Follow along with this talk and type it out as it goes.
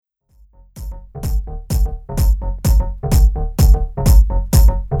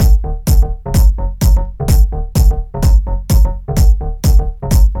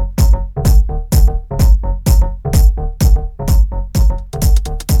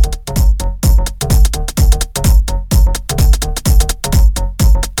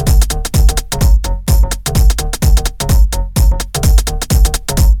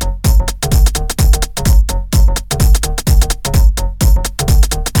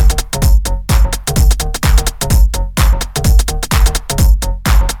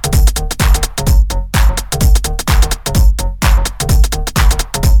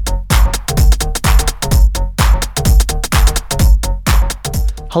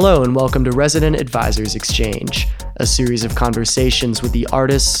Hello and welcome to Resident Advisors Exchange, a series of conversations with the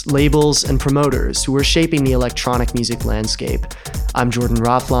artists, labels, and promoters who are shaping the electronic music landscape. I'm Jordan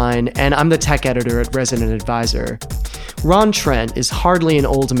Rothlein, and I'm the tech editor at Resident Advisor. Ron Trent is hardly an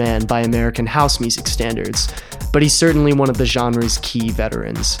old man by American house music standards, but he's certainly one of the genre's key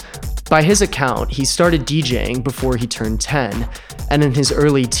veterans. By his account, he started DJing before he turned 10, and in his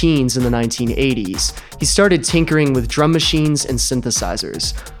early teens in the 1980s, he started tinkering with drum machines and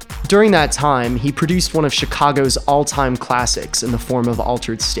synthesizers. During that time, he produced one of Chicago's all-time classics in the form of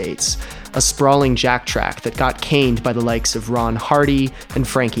Altered States, a sprawling jack track that got caned by the likes of Ron Hardy and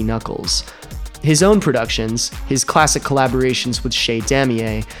Frankie Knuckles. His own productions, his classic collaborations with Chez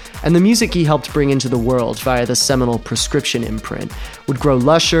Damier, and the music he helped bring into the world via the seminal Prescription imprint would grow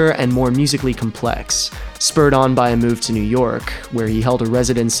lusher and more musically complex, spurred on by a move to New York, where he held a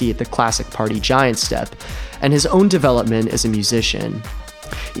residency at the classic party Giant Step, and his own development as a musician.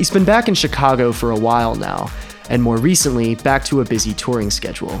 He's been back in Chicago for a while now, and more recently, back to a busy touring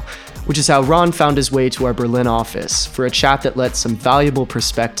schedule, which is how Ron found his way to our Berlin office for a chat that lent some valuable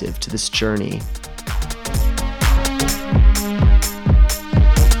perspective to this journey.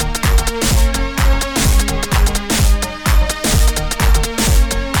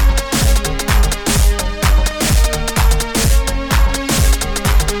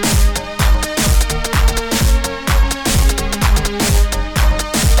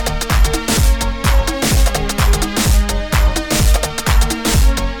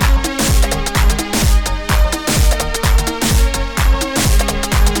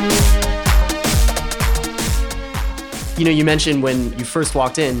 You know, you mentioned when you first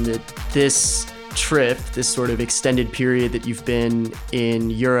walked in that this trip, this sort of extended period that you've been in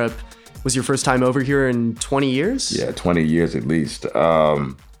Europe, was your first time over here in 20 years? Yeah, 20 years at least.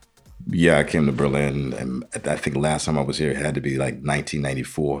 I came to Berlin, and I think last time I was here, it had to be like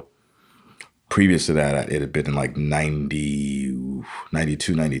 1994. Previous to that, it had been in like 90,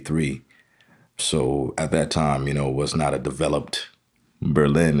 92, 93. So at that time, it was not a developed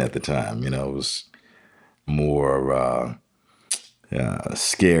Berlin at the time. It was more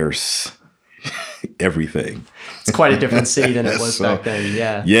scarce everything. It's quite a different city than it was back then.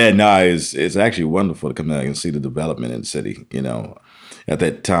 It's actually wonderful to come out and see the development in the city. At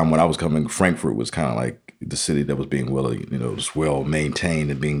that time when I was coming, Frankfurt was kind of like the city that was being was well maintained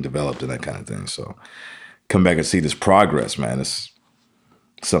and being developed and that kind of thing. So come back and see this progress, man. It's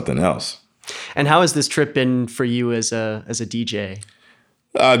something else. And how has this trip been for you as a DJ?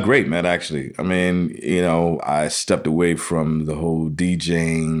 Great, man, actually. I mean, I stepped away from the whole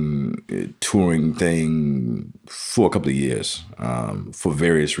DJing, touring thing for a couple of years for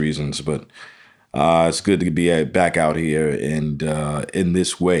various reasons. But it's good to be back out here and in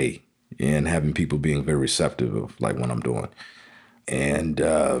this way and having people being very receptive of like what I'm doing. And,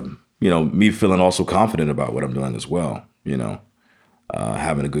 me feeling also confident about what I'm doing as well,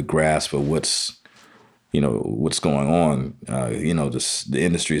 having a good grasp of what's going on. The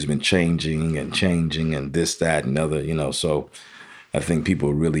industry has been changing and this, that, and other, so I think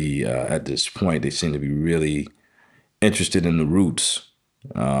people really, at this point, they seem to be really interested in the roots,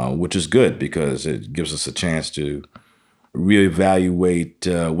 which is good because it gives us a chance to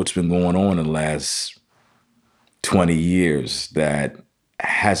reevaluate what's been going on in the last 20 years that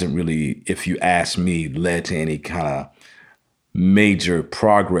hasn't really, if you ask me, led to any kind of major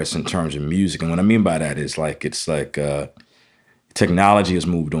progress in terms of music. And what I mean by that is technology has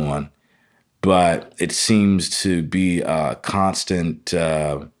moved on, but it seems to be a constant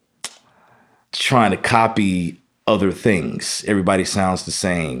trying to copy other things. Everybody sounds the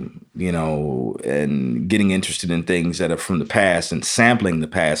same, and getting interested in things that are from the past and sampling the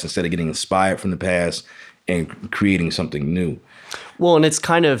past instead of getting inspired from the past and creating something new. Well, and it's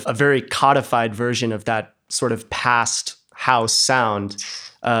kind of a very codified version of that sort of past house sound.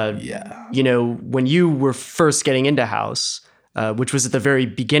 When you were first getting into house, which was at the very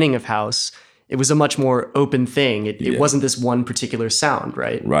beginning of house, it was a much more open thing. It wasn't this one particular sound,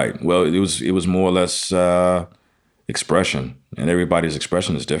 right? Right. Well, it was more or less expression, and everybody's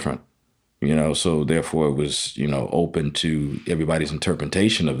expression is different. So therefore it was, open to everybody's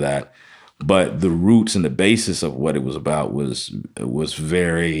interpretation of that. But the roots and the basis of what it was about was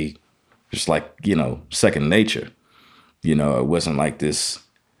very just like, second nature. It wasn't like this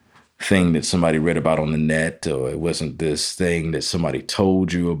thing that somebody read about on the net, or it wasn't this thing that somebody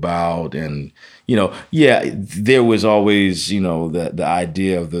told you about. And, there was always, the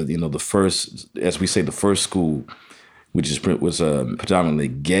idea of the first, as we say, the first school, which was a predominantly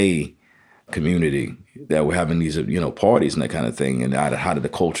gay community that were having these, parties and that kind of thing. And how did the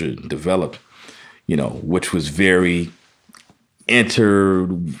culture develop, which was very entered,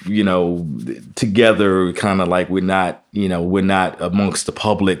 together, kind of like we're not amongst the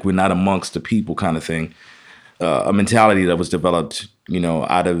public, we're not amongst the people kind of thing. A mentality that was developed,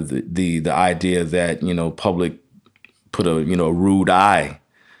 out of the idea that, public put a rude eye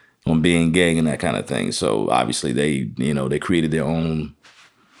on being gay and that kind of thing. So obviously they created their own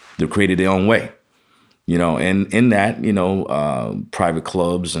way. And in that, private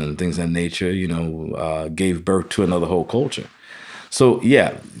clubs and things of that nature, gave birth to another whole culture. So,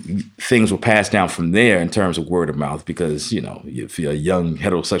 yeah, things were passed down from there in terms of word of mouth because, if you're a young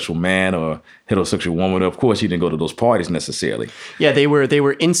heterosexual man or heterosexual woman, of course, you didn't go to those parties necessarily. Yeah, they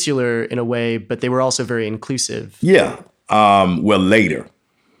were insular in a way, but they were also very inclusive. Yeah. Well, later,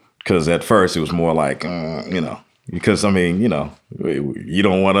 because at first it was more like, because, you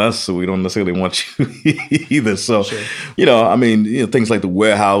don't want us, so we don't necessarily want you either. So, sure. Things like the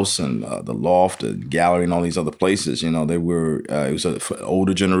warehouse and the loft, the gallery, and all these other places, they were, it was an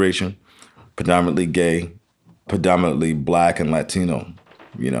older generation, predominantly gay, predominantly Black and Latino,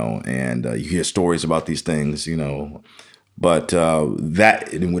 and you hear stories about these things, But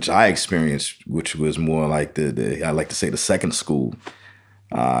that in which I experienced, which was more like I like to say the second school,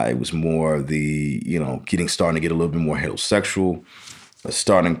 it was more the, starting to get a little bit more heterosexual,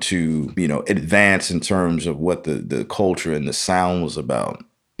 starting to, advance in terms of what the culture and the sound was about,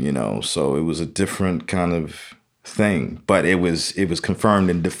 So it was a different kind of thing, but it was confirmed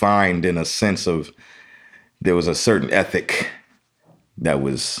and defined in a sense of there was a certain ethic that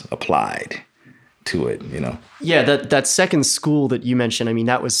was applied to it, Yeah, that second school that you mentioned,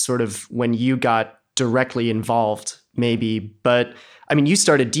 that was sort of when you got directly involved, maybe, but you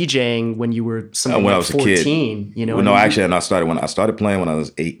started DJing when you were something when like I was 14, a kid. Well, no, actually, I started playing when I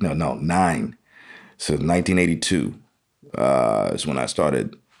was 9. So 1982 is when I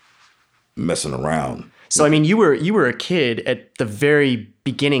started messing around. So, you were a kid at the very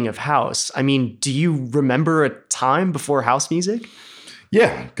beginning of house. Do you remember a time before house music?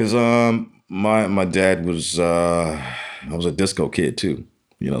 Yeah, because my dad was I was a disco kid too.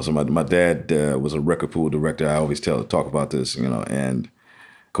 So my dad was a record pool director. I always talk about this, and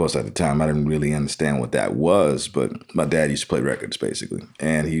of course at the time I didn't really understand what that was, but my dad used to play records basically,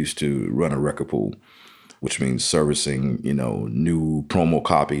 and he used to run a record pool, which means servicing, new promo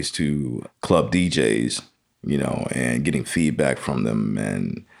copies to club DJs, and getting feedback from them,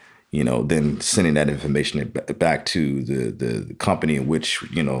 and then sending that information back to the company in which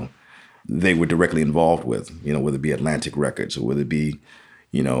they were directly involved with, whether it be Atlantic Records or whether it be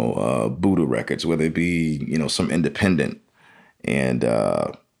Buddha Records, whether it be, some independent. And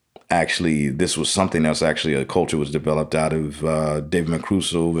actually, this was something else. Actually, a culture was developed out of David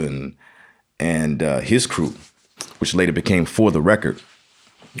Mancruso and his crew, which later became For the Record,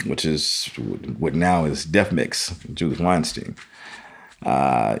 which is what now is Def Mix, Julius Weinstein.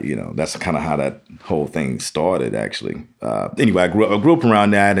 That's kind of how that whole thing started, actually. Anyway, I grew up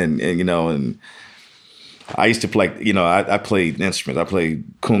around that, and I used to play, I played instruments. I played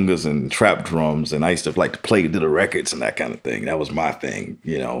congas and trap drums, and I used to like to play to the records and that kind of thing. That was my thing,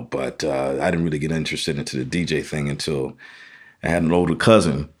 but I didn't really get interested into the DJ thing until I had an older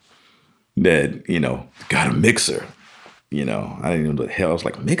cousin that, got a mixer. I didn't even know what the hell. I was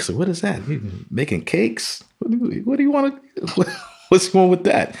like, mixer, what is that? Making cakes? What do you want to, what's wrong with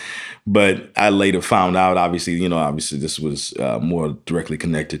that? But I later found out, obviously this was more directly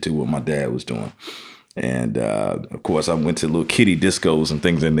connected to what my dad was doing. And, of course, I went to little kiddie discos and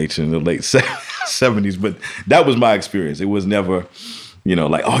things of that nature in the late 70s. But that was my experience. It was never,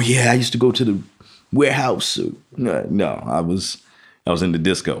 like, oh, yeah, I used to go to the warehouse. No, I was in the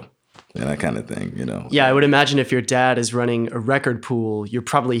disco and that kind of thing, Yeah, I would imagine if your dad is running a record pool, you're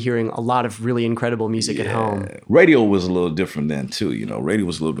probably hearing a lot of really incredible music at home. Radio was a little different then, too. Radio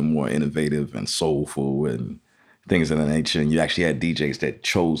was a little bit more innovative and soulful and things of that nature, and you actually had DJs that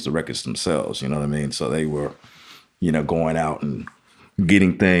chose the records themselves, you know what I mean? So they were, going out and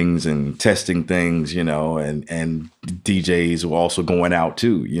getting things and testing things, and DJs were also going out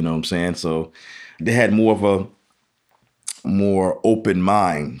too, you know what I'm saying? So they had more of a more open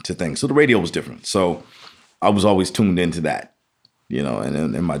mind to things. So the radio was different. So I was always tuned into that,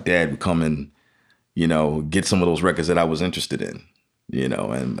 and my dad would come and, get some of those records that I was interested in,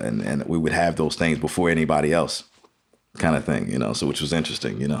 and we would have those things before anybody else. Kind of thing, so which was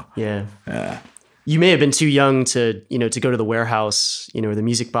interesting, Yeah. You may have been too young to go to the warehouse, or the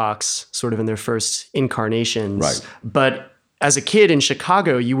Music Box sort of in their first incarnations. Right. But as a kid in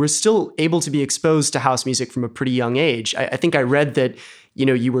Chicago, you were still able to be exposed to house music from a pretty young age. I think I read that,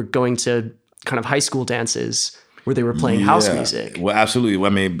 you were going to kind of high school dances where they were playing house music. Well,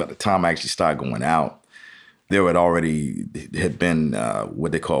 absolutely. By the time I actually started going out, there had been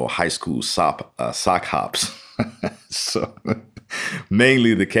what they call high school sock hops. So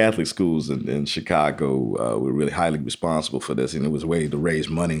mainly the Catholic schools in Chicago were really highly responsible for this, and it was a way to raise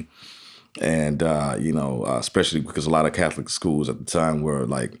money. And, especially because a lot of Catholic schools at the time were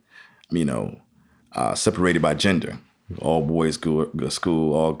separated by gender. All boys school,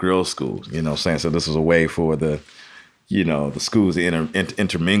 all girls school, So this was a way for the schools to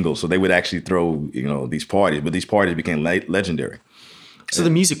intermingle. So they would actually throw, these parties, but these parties became legendary. So the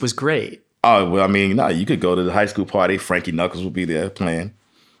music was great. Oh, well, you could go to the high school party. Frankie Knuckles would be there playing.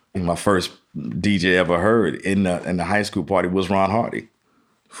 And my first DJ ever heard in the high school party was Ron Hardy,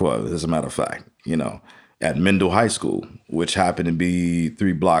 as a matter of fact, at Mendel High School, which happened to be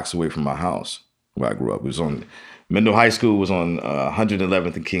 3 blocks away from my house where I grew up. Mendel High School was on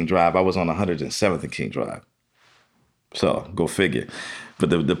 111th and King Drive. I was on 107th and King Drive. So go figure.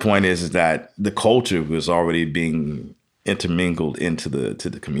 But the point is that the culture was already being intermingled into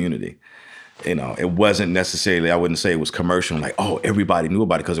the community. It wasn't necessarily, I wouldn't say it was commercial, like, oh, everybody knew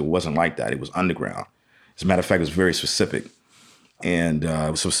about it, because it wasn't like that. It was underground. As a matter of fact, it was very specific. And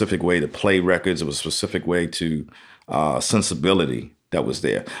it was a specific way to play records. It was a specific way to sensibility that was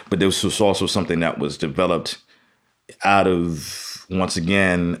there. But there was also something that was developed out of, once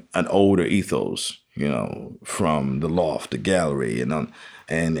again, an older ethos, from the Loft, the Gallery, and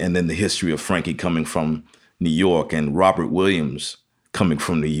then the history of Frankie coming from New York and Robert Williams coming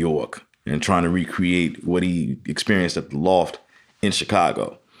from New York and trying to recreate what he experienced at the Loft in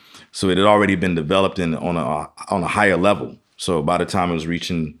Chicago. So it had already been developed on a higher level. So by the time it was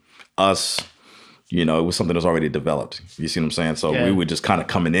reaching us, it was something that was already developed. You see what I'm saying? So we were just kind of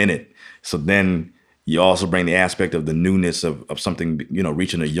coming in it. So then you also bring the aspect of the newness of something,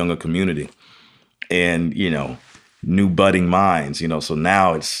 reaching a younger community and, new budding minds, So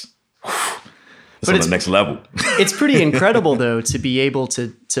now it's on the next level. It's pretty incredible, though, to be able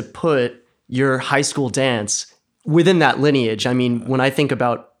to put your high school dance within that lineage. I mean, when I think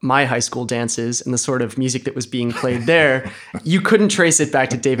about my high school dances and the sort of music that was being played there, you couldn't trace it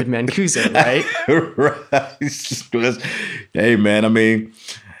back to David Mancuso, right? Right. Hey, man,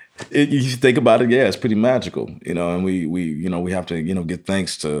 you think about it, it's pretty magical, and we have to, give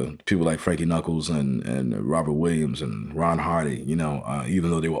thanks to people like Frankie Knuckles and Robert Williams and Ron Hardy, even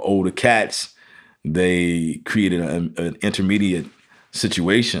though they were older cats, they created an intermediate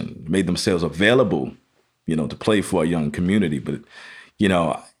situation, made themselves available, to play for a young community. But,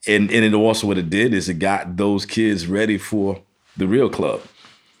 and it also, what it did is it got those kids ready for the real club.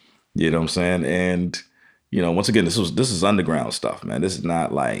 You know what I'm saying? And, once again, this is underground stuff, man. This is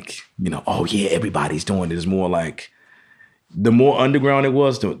not like, oh yeah, everybody's doing it. It's more like the more underground it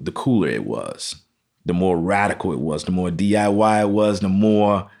was, the cooler it was. The more radical it was, the more DIY it was, the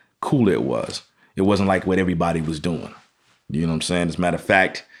more cooler it was. It wasn't like what everybody was doing. You know what I'm saying? As a matter of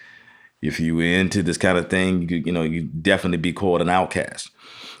fact, if you were into this kind of thing, you'd definitely be called an outcast.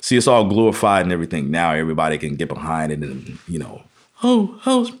 See, it's all glorified and everything. Now everybody can get behind it and,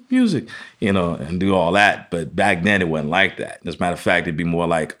 house music, and do all that. But back then it wasn't like that. As a matter of fact, it'd be more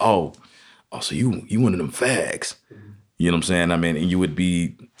like, so you one of them fags. You know what I'm saying? And you would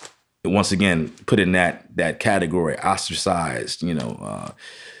be, once again, put in that category, ostracized,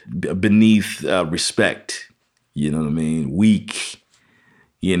 beneath respect, weak,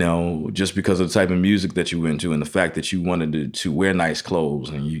 just because of the type of music that you were into and the fact that you wanted to wear nice clothes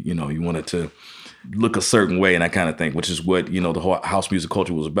and you wanted to look a certain way and that kind of thing, which is what, the whole house music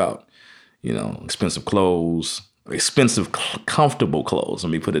culture was about. Expensive clothes, expensive, comfortable clothes.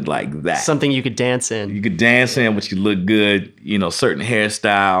 Let me put it like that. Something you could dance in. You could dance in, but you look good, certain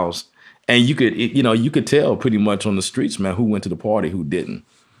hairstyles. And you could tell pretty much on the streets, man, who went to the party, who didn't.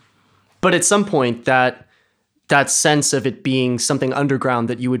 But at some point, that sense of it being something underground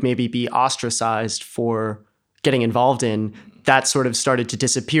that you would maybe be ostracized for getting involved in, that sort of started to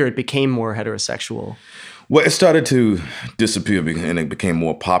disappear. It became more heterosexual. Well, it started to disappear and it became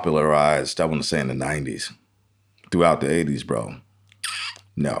more popularized, I want to say, in the 90s. Throughout the 80s, bro.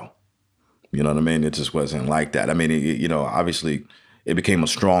 No. You know what I mean? It just wasn't like that. Obviously, it became a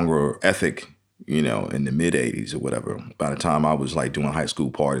stronger ethic, in the mid 80s or whatever. By the time I was like doing high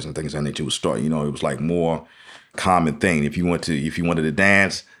school parties and things like that, it would start, it was like more common thing. If you wanted to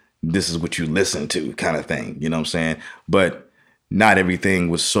dance, this is what you listen to, kind of thing. You know what I'm saying? But not everything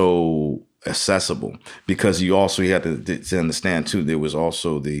was so accessible because you had to understand too, there was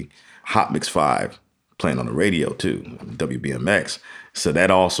also the Hot Mix 5 playing on the radio too, WBMX. So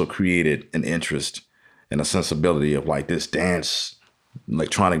that also created an interest and a sensibility of like this dance,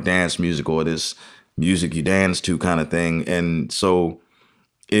 electronic dance music or this music you dance to kind of thing. And so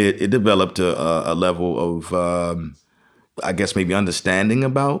it developed a level of, I guess, maybe understanding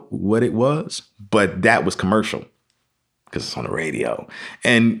about what it was. But that was commercial because it's on the radio.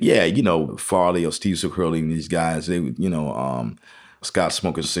 And yeah, Farley or Steve Sicurli and these guys, they, Scott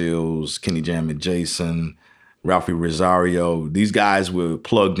Smoking Seals, Kenny Jam and Jason, Ralphie Rosario, these guys were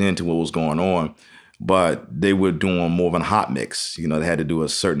plugged into what was going on, but they were doing more of a hot mix. They had to do a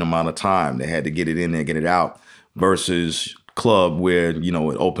certain amount of time. They had to get it in there, get it out, versus club where, it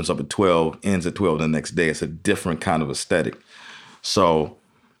opens up at 12, ends at 12 the next day. It's a different kind of aesthetic. So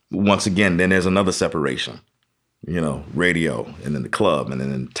once again, then there's another separation, radio and then the club, and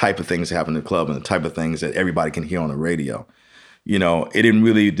then the type of things that happen in the club and the type of things that everybody can hear on the radio. It didn't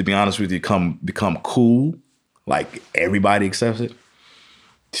really, to be honest with you, become cool, like everybody accepts it,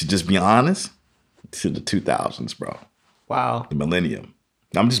 to just be honest, to the 2000s, bro. Wow. The millennium.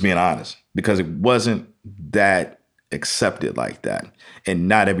 I'm just being honest, because it wasn't that accepted like that. And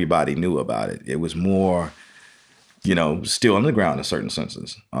not everybody knew about it. It was more, still underground in certain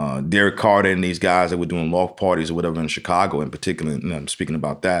senses. Derek Carter and these guys that were doing loft parties or whatever in Chicago in particular, and I'm speaking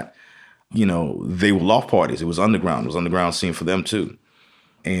about that, they were loft parties. It was underground. It was underground scene for them too.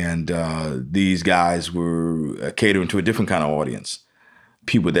 And these guys were catering to a different kind of audience.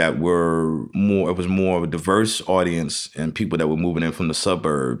 People that were it was more of a diverse audience, and people that were moving in from the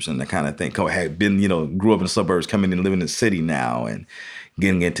suburbs and that kind of thing. Had been, grew up in the suburbs, coming and living in the city now and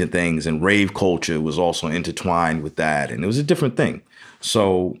getting into things. And rave culture was also intertwined with that. And it was a different thing.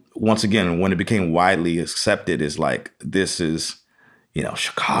 So once again, when it became widely accepted as like, this is,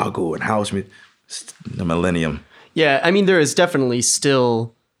 Chicago and house music, the millennium. Yeah, I mean, there is definitely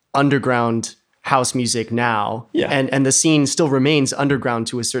still underground house music now. Yeah. And the scene still remains underground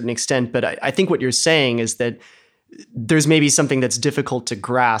to a certain extent. But I think what you're saying is that there's maybe something that's difficult to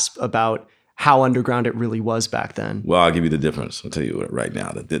grasp about how underground it really was back then. Well, I'll give you the difference. I'll tell you right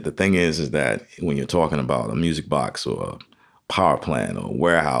now. The thing is that when you're talking about a music box or a power plant or a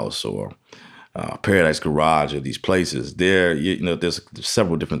warehouse or Paradise Garage or these places, there's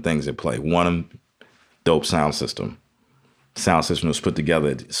several different things at play. One, dope sound system. Sound system was put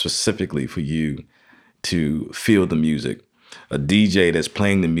together specifically for you to feel the music. A DJ that's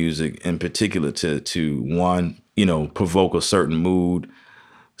playing the music in particular to one, provoke a certain mood,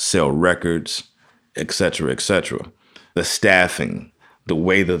 sell records, et cetera, et cetera. The staffing, the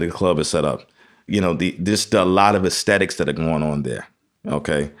way that the club is set up, there's a lot of aesthetics that are going on there,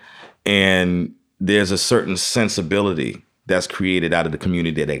 okay? And there's a certain sensibility that's created out of the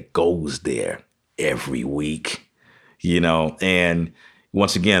community that goes there every week, And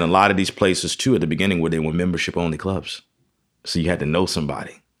once again, a lot of these places, too, at the beginning where they were membership-only clubs. So you had to know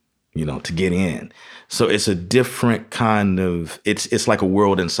somebody, to get in. So it's a different kind of, it's like a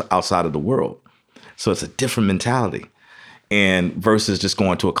world outside of the world. So it's a different mentality. And versus just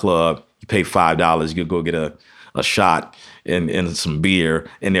going to a club, you pay $5, you go get a shot and some beer,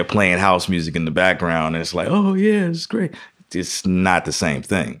 and they're playing house music in the background, and it's like, oh, yeah, it's great. It's not the same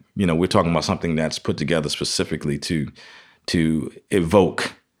thing. We're talking about something that's put together specifically to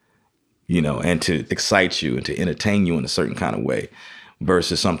evoke, and to excite you and to entertain you in a certain kind of way,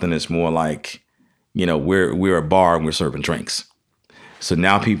 versus something that's more like, we're a bar and we're serving drinks. So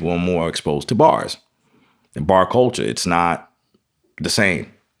now people are more exposed to bars and bar culture. It's not the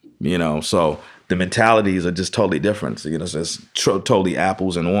same, so the mentalities are just totally different. So, it's totally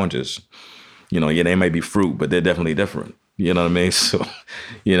apples and oranges. They may be fruit, but they're definitely different. You know what I mean? So,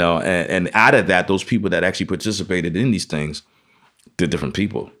 and out of that, those people that actually participated in these things, they're different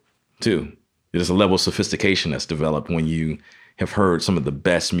people too. There's a level of sophistication that's developed when you have heard some of the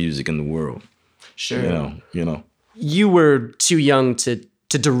best music in the world. Sure. You were too young to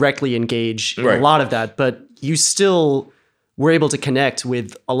directly engage in right. a lot of that, but you still were able to connect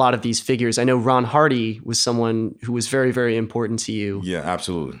with a lot of these figures. I know Ron Hardy was someone who was very, very important to you. Yeah,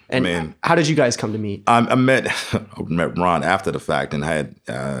 absolutely. And how did you guys come to meet? I met Ron after the fact, and I had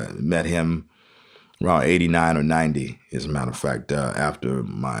met him around 89 or 90, as a matter of fact, after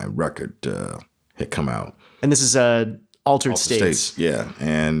my record had come out. And this is Altered States. Yeah,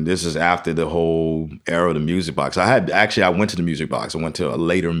 and this is after the whole era of the Music Box. I went to the Music Box. I went to a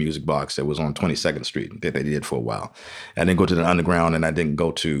later Music Box that was on 22nd Street that they did for a while. I didn't go to the Underground, and I didn't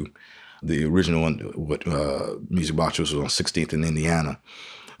go to the original one, Music Box, which was on 16th in Indiana.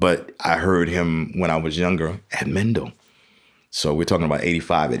 But I heard him when I was younger at Mendel. So we're talking about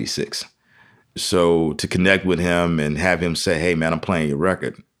 85, 86. So to connect with him and have him say, hey, man, I'm playing your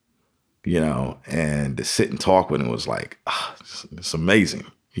record, and to sit and talk with him was like, it's amazing,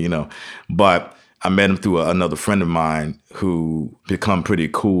 But I met him through another friend of mine who become pretty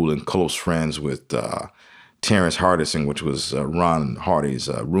cool and close friends with Terrence Hardison, which was Ron Hardy's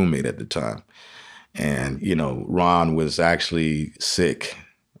roommate at the time. And, you know, Ron was actually sick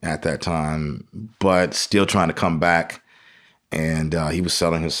at that time, but still trying to come back. And he was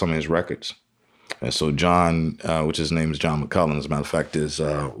selling some of his records. And so John, which his name is John McCullen, as a matter of fact,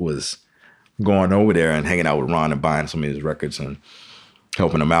 was going over there and hanging out with Ron and buying some of his records and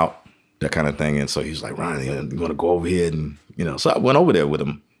helping him out, that kind of thing. And so he was like, Ron, you want to go over here? And, you know, so I went over there with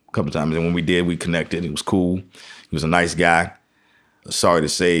him a couple of times. And when we did, we connected. It was cool. He was a nice guy. Sorry to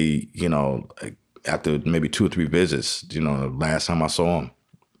say, you know, after maybe 2 or 3 visits, you know, the last time I saw him,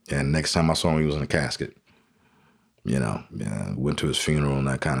 and next time I saw him, he was in a casket. You know, went to his funeral and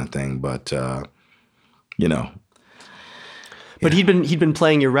that kind of thing. But, you know. But he'd been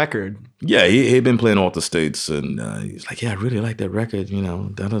playing your record. Yeah, he'd been playing Alter States, and he's like, yeah, I really like that record, you know,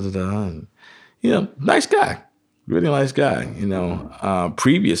 da-da-da-da. And, you know, nice guy, really nice guy, you know.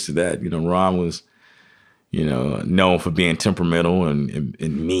 Previous to that, you know, Ron was, you know, known for being temperamental and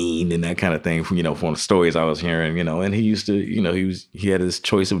mean and that kind of thing, you know, from the stories I was hearing, you know. And he used to, you know, he had his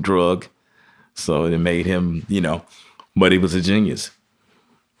choice of drug, so it made him, you know, but he was a genius.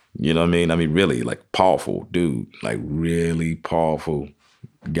 You know what I mean? I mean, really, like, powerful dude, like, really powerful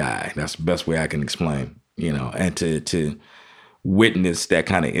guy. That's the best way I can explain, you know. And to witness that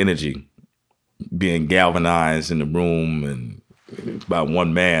kind of energy being galvanized in the room and by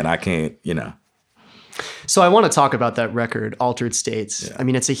one man, I can't, you know. So I want to talk about that record, Altered States. Yeah. I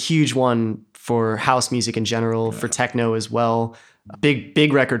mean, it's a huge one for house music in general, for techno as well.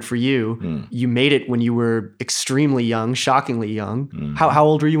 Big record for you. You made it when you were extremely young, shockingly young. How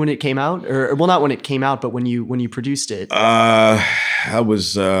old were you when it came out? Or well, not when it came out, but when you produced it. I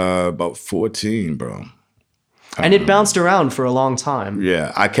was about 14, bro. And it bounced around for a long time.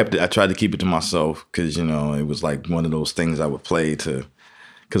 Yeah, I kept it. I tried to keep it to myself because, you know, it was like one of those things I would play to,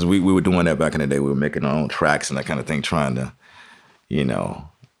 because we were doing that back in the day. We were making our own tracks and that kind of thing, trying to, you know,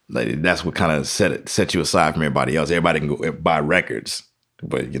 like, that's what kind of set you aside from everybody else. Everybody can go buy records,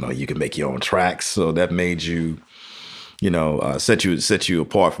 but, you know, you can make your own tracks. So that made you, you know, set you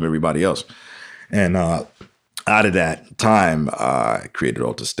apart from everybody else. And out of that time, I created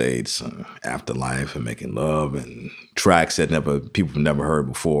Alter States, Afterlife, and Making Love, and tracks that people never heard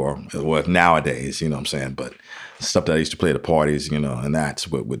before. Well, nowadays, you know what I'm saying? But stuff that I used to play at the parties, you know, and that's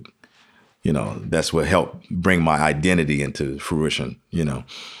what would, you know, that's what helped bring my identity into fruition, you know.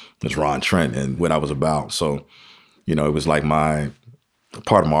 It's Ron Trent and what I was about. So, you know, it was like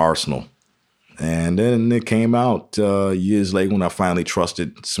part of my arsenal. And then it came out years later when I finally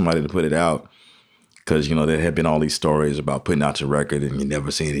trusted somebody to put it out. Because, you know, there had been all these stories about putting out your record and you never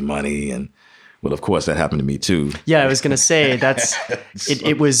see any money. And, well, of course, that happened to me too. Yeah, I was going to say,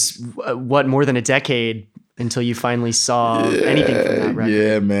 it was, more than a decade until you finally saw anything from that record.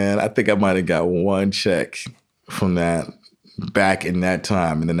 Yeah, man. I think I might have got one check from that back in that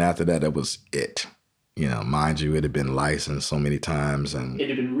time. And then after that, that was it. You know, mind you, it had been licensed so many times. And it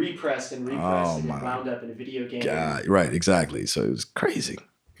had been repressed and and wound up in a video game. God, right, exactly. So it was crazy,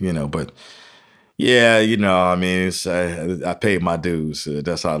 you know, but yeah, you know, I mean, I paid my dues.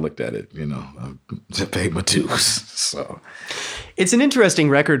 That's how I looked at it, you know. I paid my dues. So it's an interesting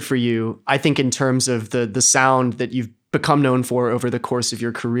record for you, I think, in terms of the sound that you've become known for over the course of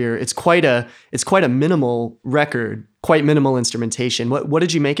your career. It's quite a minimal record, quite minimal instrumentation. What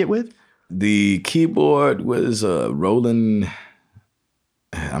did you make it with? The keyboard was a Roland.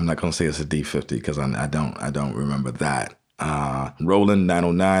 I'm not going to say it's a D50 because I don't remember that. Roland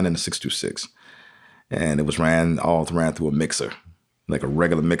 909 and a 626. And it was ran through a mixer, like a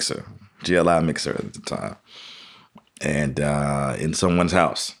regular mixer, GLI mixer at the time. And in someone's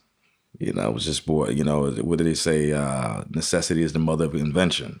house, you know, it was just, you know, what do they say? Necessity is the mother of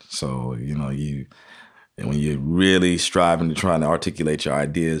invention. So, you know, when you're really striving to try to articulate your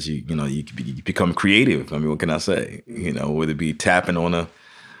ideas, you become creative. I mean, what can I say? You know, whether it be tapping on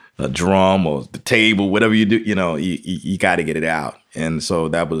a drum or the table, whatever you do, you know, you got to get it out. And so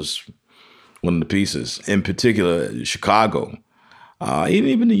that was one of the pieces. In particular, Chicago,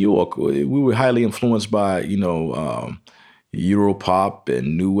 even New York, we were highly influenced by, you know, Europop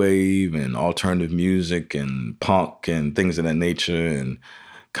and new wave and alternative music and punk and things of that nature, and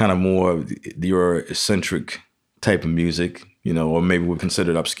kind of more of your eccentric type of music, you know, or maybe we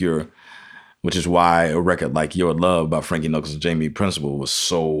considered obscure, which is why a record like Your Love by Frankie Knuckles and Jamie Principle was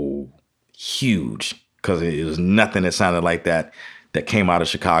so huge, because it was nothing that sounded like that came out of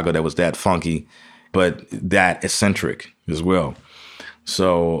Chicago that was that funky, but that eccentric as well.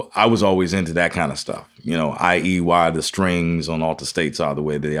 So I was always into that kind of stuff, you know, i.e. why the strings on Alter States are the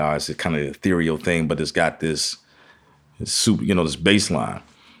way they are. It's a kind of ethereal thing, but it's got this super, you know, this bass line.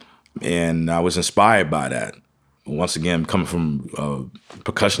 And I was inspired by that. Once again, coming from a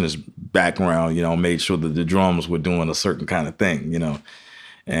percussionist background, made sure that the drums were doing a certain kind of thing,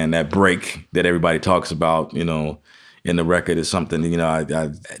 and that break that everybody talks about, in the record is something, I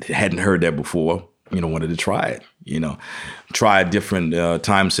hadn't heard that before, wanted to try it, try different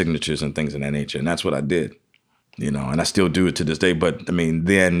time signatures and things of that nature. And that's what I did, and I still do it to this day. But I mean,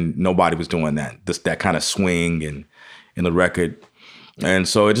 then nobody was doing that, that kind of swing and in the record. And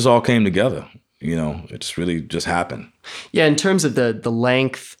so it just all came together. It just really just happened. Yeah, in terms of the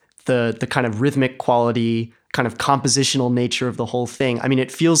length, the kind of rhythmic quality, kind of compositional nature of the whole thing. I mean,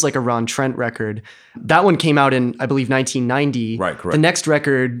 it feels like a Ron Trent record. That one came out in, I believe, 1990. Right, correct. The next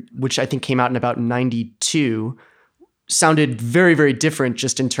record, which I think came out in about 92, sounded very, very different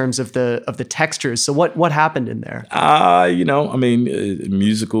just in terms of the textures. So what happened in there?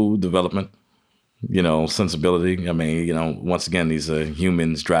 Musical development. Sensibility. I mean, once again, these are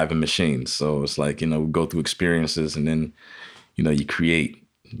humans driving machines. So it's like, we go through experiences and then, you create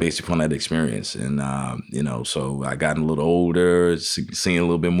based upon that experience. And, so I got a little older, seeing a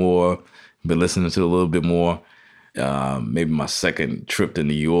little bit more, been listening to a little bit more. Maybe my second trip to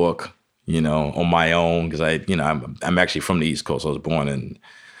New York, on my own, because I'm actually from the East Coast. I was born in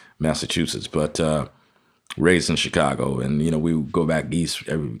Massachusetts, but raised in Chicago. And, we would go back east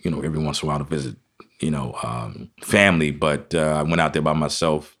every once in a while to visit family, but I went out there by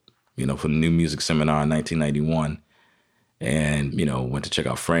myself, for the New Music Seminar in 1991, and went to check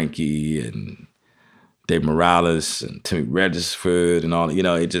out Frankie and Dave Morales and Timmy Regisford and all.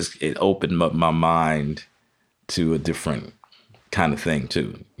 It opened up my mind to a different kind of thing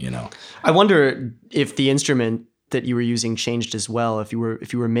too. I wonder if the instrument that you were using changed as well. If you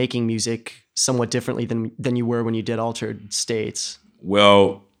were making music somewhat differently than you were when you did Altered States.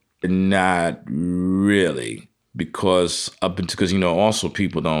 Well, not really, because also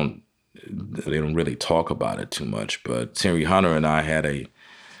people don't really talk about it too much. But Terry Hunter and I had a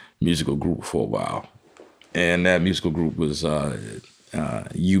musical group for a while, and that musical group was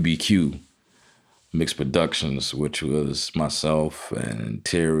UBQ Mixed Productions, which was myself and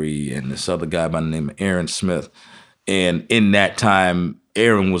Terry and this other guy by the name of Aaron Smith. And in that time,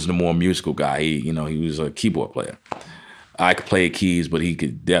 Aaron was the more musical guy. He was a keyboard player. I could play keys, but he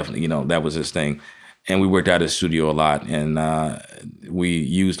could definitely, that was his thing. And we worked out at the studio a lot, and we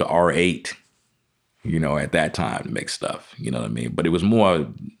used the R8, at that time to make stuff, you know what I mean? But it was more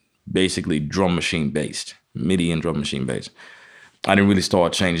basically drum machine based, MIDI and drum machine based. I didn't really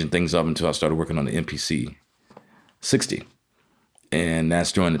start changing things up until I started working on the MPC 60. And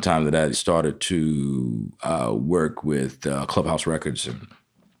that's during the time that I started to work with Clubhouse Records and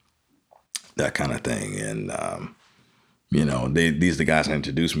that kind of thing. And, these are the guys that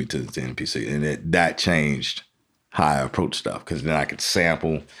introduced me to the MPC. And that changed how I approach stuff, because then I could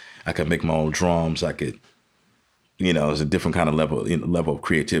sample, I could make my own drums, I could, it was a different kind of level of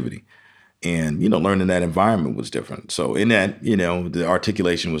creativity. And, learning that environment was different. So in that, the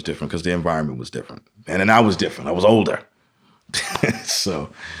articulation was different because the environment was different. And then I was different. I was older. So,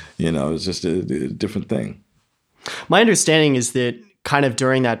 it was just a different thing. My understanding is that kind of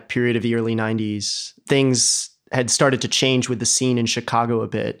during that period of the early 90s, things had started to change with the scene in Chicago a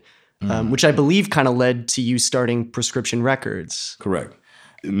bit, which I believe kind of led to you starting Prescription Records. Correct.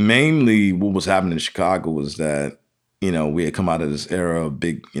 Mainly what was happening in Chicago was that, we had come out of this era of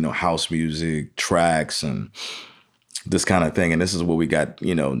big, house music, tracks, and this kind of thing. And this is what we got,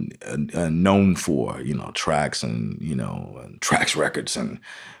 known for, tracks and, Tracks Records and,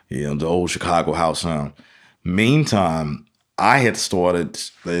 the old Chicago house sound. Meantime, I had started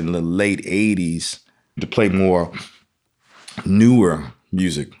in the late 80s to play more newer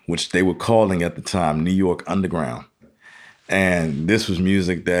music, which they were calling at the time New York Underground. And this was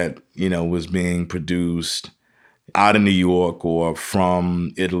music that, was being produced out of New York or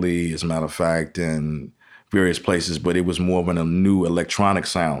from Italy, as a matter of fact, and various places, but it was more of a new electronic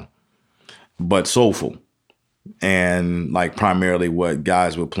sound, but soulful. And like primarily what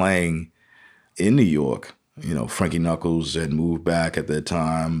guys were playing in New York, Frankie Knuckles had moved back at that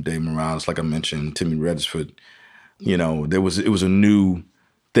time, Dave Morales, like I mentioned, Timmy Regisford, it was a new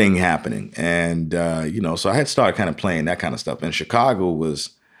thing happening. And, so I had started kind of playing that kind of stuff. And Chicago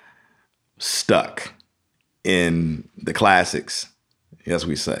was stuck in the classics, as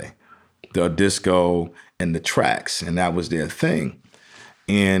we say, the disco and the tracks, and that was their thing.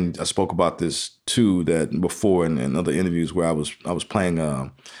 And I spoke about this too, that before in other interviews where I was playing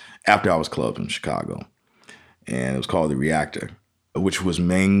After Hours Club in Chicago, and it was called The Reactor, which was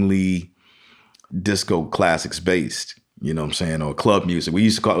mainly disco classics based, or club music. We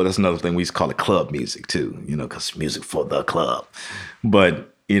used to call it, that's another thing, we used to call it club music too, because music for the club.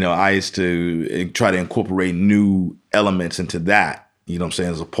 But I used to try to incorporate new elements into that, what I'm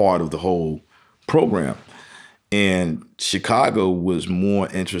saying, as a part of the whole program. And Chicago was more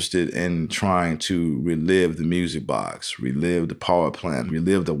interested in trying to relive the music box, relive the power plant,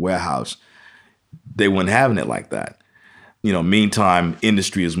 relive the warehouse. They weren't having it like that. Meantime,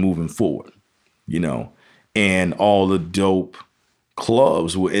 industry is moving forward, and all the dope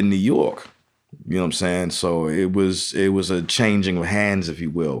clubs were in New York. You know what I'm saying? So it was a changing of hands, if you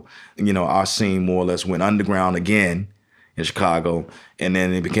will. Our scene more or less went underground again in Chicago, and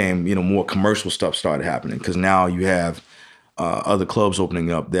then it became, more commercial stuff started happening, because now you have other clubs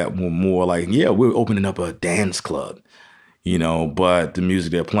opening up that were more like, yeah, we're opening up a dance club, but the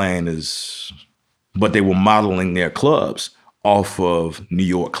music they're playing but they were modeling their clubs off of New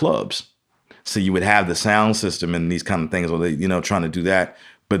York clubs. So you would have the sound system and these kind of things, or they, trying to do that,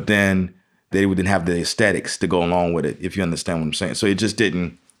 but then they didn't have the aesthetics to go along with it, if you understand what I'm saying. So it just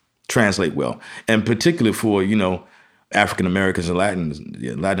didn't translate well. And particularly for, African Americans and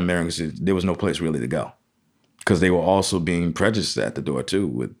Latin Americans, there was no place really to go, because they were also being prejudiced at the door too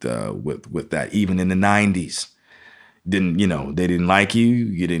with that. Even in the 90s, they didn't like you.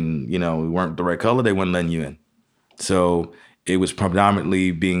 You didn't, you weren't the right color. They weren't letting you in. So it was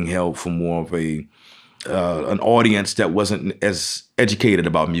predominantly being held for more of an audience that wasn't as educated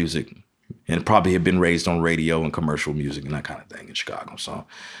about music, and probably had been raised on radio and commercial music and that kind of thing in Chicago. So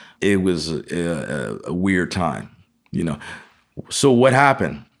it was a weird time. So what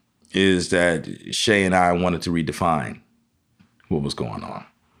happened is that Shay and I wanted to redefine what was going on,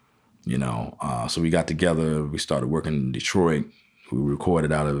 so we got together, we started working in Detroit. We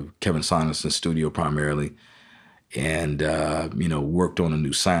recorded out of Kevin Saunderson's studio primarily, and, worked on a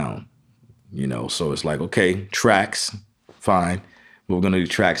new sound, so it's like, okay, tracks, fine, but we're going to do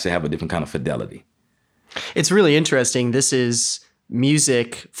tracks that have a different kind of fidelity. It's really interesting. This is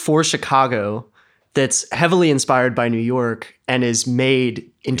music for Chicago that's heavily inspired by New York and is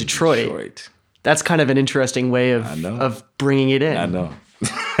made in Detroit. That's kind of an interesting way of bringing it in. I know.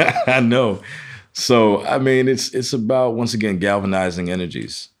 I know. So, I mean, it's about, once again, galvanizing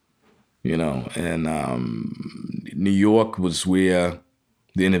energies, and New York was where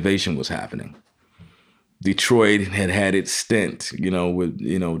the innovation was happening. Detroit had its stint,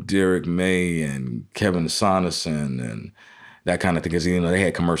 with, Derek May and Kevin Saunderson and that kind of thing, because, they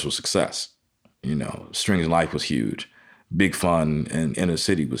had commercial success. Strings Life was huge. Big Fun and Inner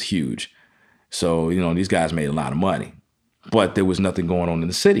City was huge. So, these guys made a lot of money. But there was nothing going on in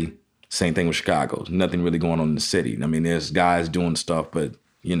the city. Same thing with Chicago. Nothing really going on in the city. I mean, there's guys doing stuff, but,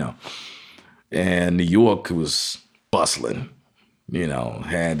 and New York was bustling,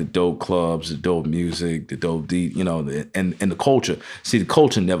 had the dope clubs, the dope music, the dope beat, and the culture. See, the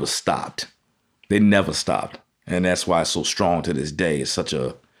culture never stopped. They never stopped. And that's why it's so strong to this day. It's such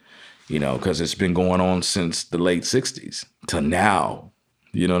a, because it's been going on since the late 60s to now,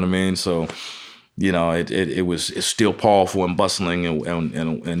 you know what I mean? So, it's still powerful and bustling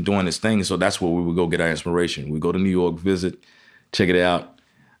and doing its thing. So that's where we would go get our inspiration. We go to New York, visit, check it out,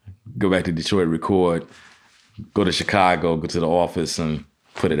 go back to Detroit, record, go to Chicago, go to the office and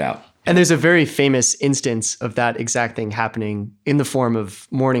put it out. And there's a very famous instance of that exact thing happening in the form of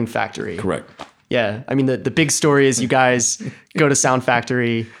Morning Factory. Correct. Yeah. I mean, the big story is you guys go to Sound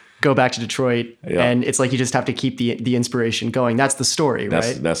Factory, go back to Detroit, and it's like you just have to keep the inspiration going. That's the story,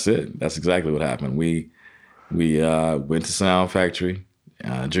 right? That's it. That's exactly what happened. We went to Sound Factory.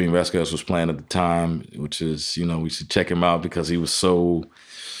 Junior Vasquez was playing at the time, which is, we should check him out because he was so...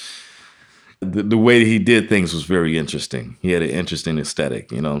 The way he did things was very interesting. He had an interesting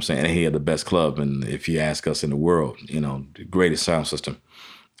aesthetic, you know what I'm saying? And he had the best club, and if you ask us, in the world, the greatest sound system.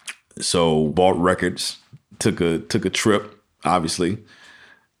 So bought records, took a trip, obviously,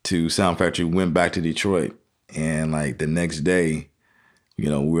 to Sound Factory, went back to Detroit, and like the next day, we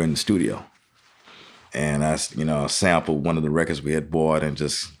were in the studio, and I sampled one of the records we had bought and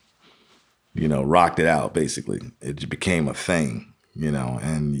just, rocked it out. Basically, it just became a thing,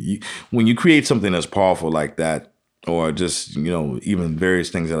 And when you create something that's powerful like that, or just even various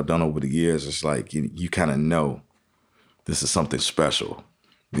things that I've done over the years, it's like you kind of know this is something special,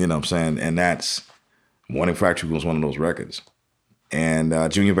 you know what I'm saying? And that's Morning Factory was one of those records. And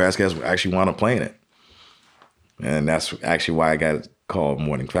Junior Vasquez actually wound up playing it. And that's actually why I got it called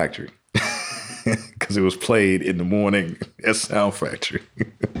Morning Factory. Because it was played in the morning at Sound Factory.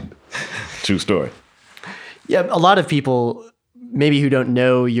 True story. Yeah, a lot of people, maybe who don't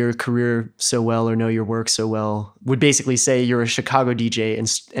know your career so well or know your work so well, would basically say you're a Chicago DJ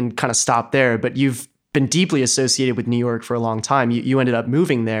and kind of stop there. But you've been deeply associated with New York for a long time. You ended up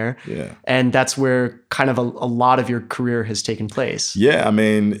moving there. Yeah. And that's where kind of a lot of your career has taken place. Yeah, I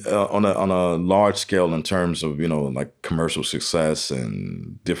mean, on a large scale in terms of, like commercial success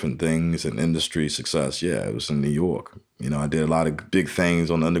and different things and industry success, yeah, it was in New York. I did a lot of big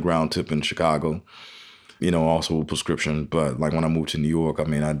things on the underground tip in Chicago, also with Prescription. But like when I moved to New York, I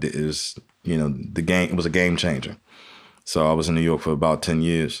mean, it was a game changer. So I was in New York for about 10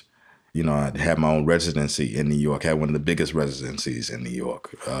 years. I had my own residency in New York, had one of the biggest residencies in New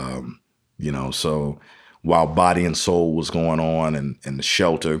York. So while Body and Soul was going on and The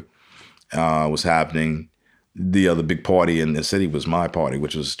Shelter was happening, the other big party in the city was my party,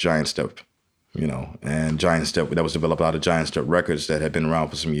 which was Giant Step, and Giant Step, that was developed out of Giant Step Records that had been around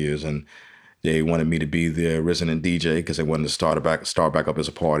for some years. And they wanted me to be their resident DJ because they wanted to start back up as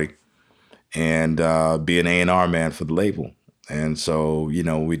a party and be an A&R man for the label. And so,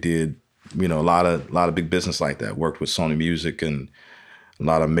 we did, a lot of big business like that. Worked with Sony Music and a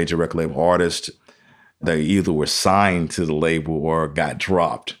lot of major record label artists. They either were signed to the label or got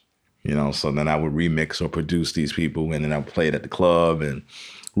dropped, So then I would remix or produce these people, and then I would play it at the club and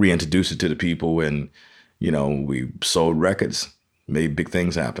reintroduce it to the people. And, we sold records, made big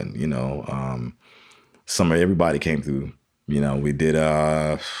things happen, everybody came through. We did,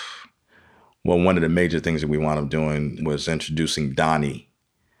 one of the major things that we wound up doing was introducing Donnie.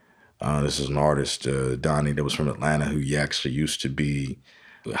 This is an artist, Donnie, that was from Atlanta, who actually used to be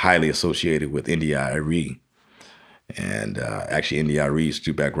highly associated with India.Arie. And actually, India.Arie used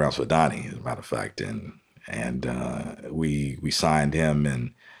to do backgrounds for Donnie, as a matter of fact. And we signed him,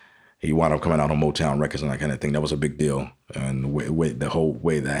 and he wound up coming out on Motown Records and that kind of thing. That was a big deal, and the whole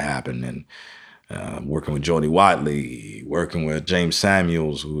way that happened. And working with Jody Watley, working with James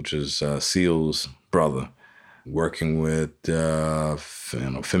Samuels, which is Seal's brother, working with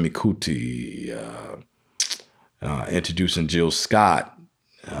Femi Kuti, introducing Jill Scott,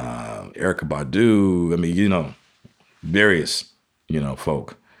 Erykah Badu. I mean, various,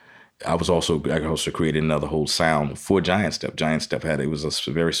 folk. I also created another whole sound for Giant Step. Giant Step it was a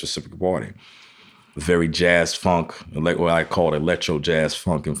very specific party. Very jazz funk, what I call it electro jazz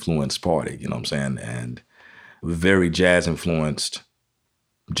funk influenced party, you know what I'm saying? And very jazz influenced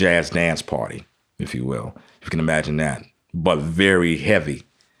jazz dance party, if you will, if you can imagine that, but very heavy,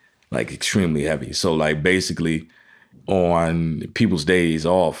 like extremely heavy. So like basically on people's days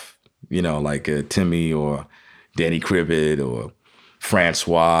off, like Timmy or Danny Cribbett or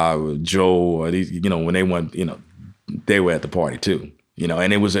Francois or Joe or these, when they went, they were at the party too.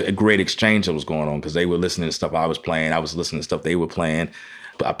 And it was a great exchange that was going on because they were listening to stuff I was playing. I was listening to stuff they were playing.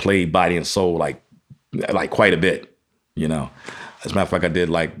 But I played Body and Soul like quite a bit, As a matter of fact, I did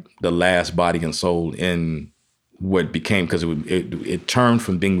like the last Body and Soul in what became, because it turned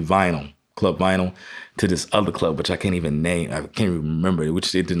from being vinyl, club vinyl, to this other club, which I can't even name. I can't even remember,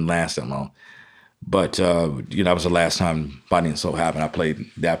 which it didn't last that long. But, that was the last time Body and Soul happened. I played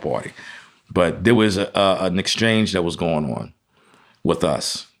that party. But there was an exchange that was going on with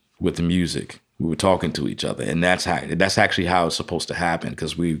us, with the music. We were talking to each other, and that's actually how it's supposed to happen,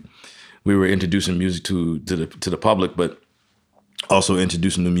 because we were introducing music to the public, but also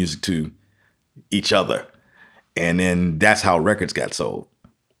introducing the music to each other, and then that's how records got sold.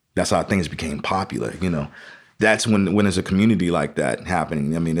 That's how things became popular. That's when there's a community like that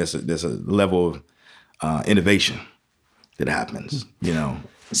happening. I mean, there's a level of innovation that happens.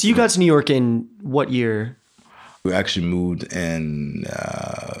 So you got to New York in what year? We actually moved in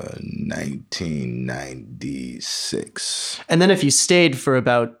 1996. And then if you stayed for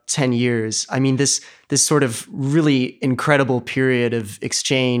about 10 years, I mean, this sort of really incredible period of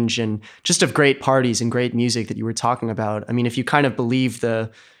exchange and just of great parties and great music that you were talking about. I mean, if you kind of believe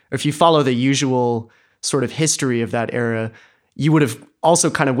or if you follow the usual sort of history of that era, you would have also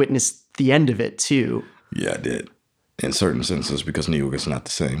kind of witnessed the end of it too. Yeah, I did. In certain senses, because New York is not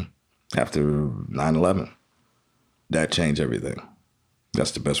the same after 9/11. That changed everything.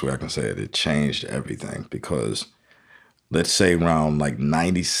 That's the best way I can say it. It changed everything because let's say around like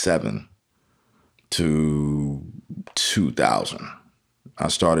 97 to 2000, I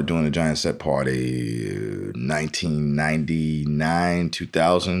started doing the Giant Step party 1999,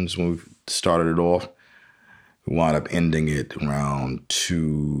 2000s when we started it off. We wound up ending it around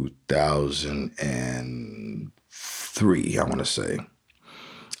 2003, I want to say.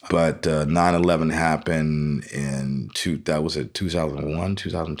 But 9/11 happened in 2001,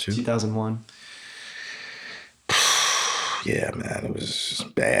 2002? 2001. Yeah, man, it was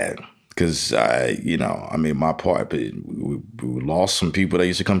just bad. Because, my part, we lost some people that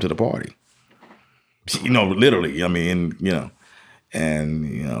used to come to the party. Literally, And,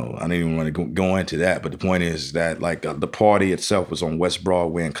 I don't even want to go into that. But the point is that, like, the party itself was on West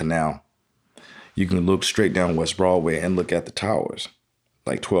Broadway and Canal. You can look straight down West Broadway and look at the towers,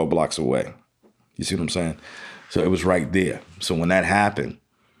 like 12 blocks away. You see what I'm saying? So it was right there. So when that happened,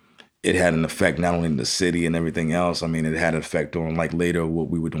 it had an effect not only in the city and everything else. I mean, it had an effect on, like, later what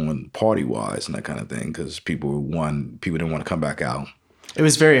we were doing party-wise and that kind of thing, because people didn't want to come back out. It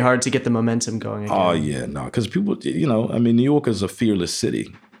was very hard to get the momentum going again. Oh, yeah, no, because people, I mean, New York is a fearless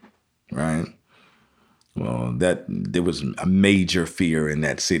city, right? Well, there was a major fear in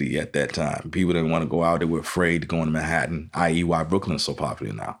that city at that time. People didn't want to go out. They were afraid to go into Manhattan, i.e. why Brooklyn's so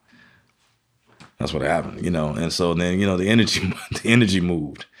popular now. That's what happened, And so then, the energy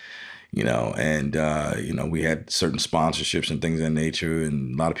moved, and, we had certain sponsorships and things of that nature.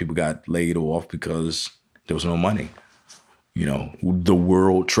 And a lot of people got laid off because there was no money. The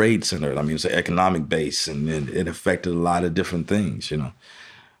World Trade Center, I mean, it's an economic base, and it affected a lot of different things,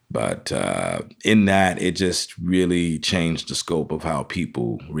 But in that, it just really changed the scope of how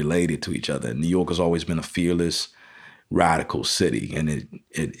people related to each other. New York has always been a fearless, radical city, and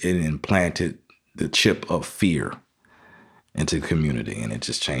it implanted the chip of fear into the community, and it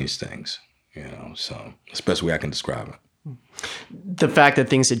just changed things, So it's the best way I can describe it. The fact that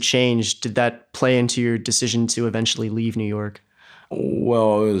things had changed, did that play into your decision to eventually leave New York?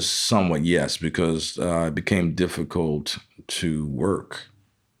 Well, it was somewhat, yes, because it became difficult to work,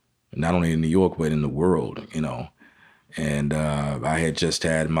 not only in New York, but in the world, And I had just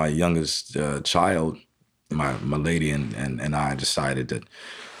had my youngest child, my lady, and I decided that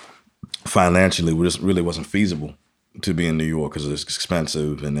financially it just really wasn't feasible to be in New York because it's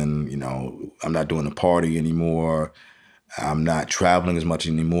expensive. And then, I'm not doing the party anymore. I'm not traveling as much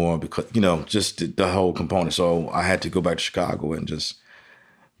anymore because, just the whole component. So I had to go back to Chicago and just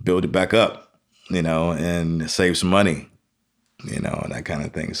build it back up, and save some money, and that kind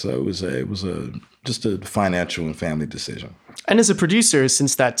of thing. So it was just a financial and family decision. And as a producer,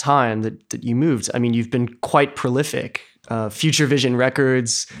 since that time that you moved, I mean, you've been quite prolific. Future Vision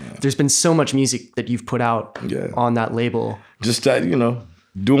Records. Yeah. There's been so much music that you've put out on that label. Just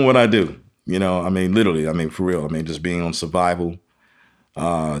doing what I do. I mean, literally, I mean, for real. I mean, just being on survival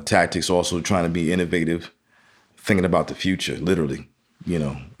tactics, also trying to be innovative, thinking about the future, literally,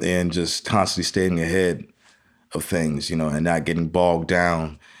 and just constantly staying ahead of things, and not getting bogged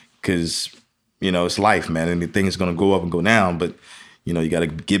down because, it's life, man. And things going to go up and go down, but, you got to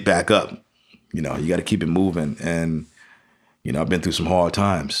get back up. You got to keep it moving. And, I've been through some hard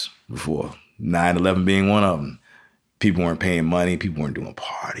times before, 9/11 being one of them. People weren't paying money. People weren't doing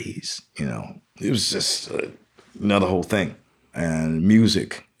parties. It was just another whole thing. And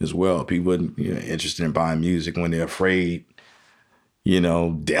music as well. People weren't interested in buying music when they're afraid,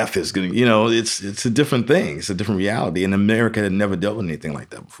 death is going to, it's a different thing. It's a different reality. And America had never dealt with anything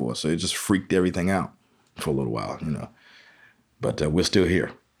like that before. So it just freaked everything out for a little while, But we're still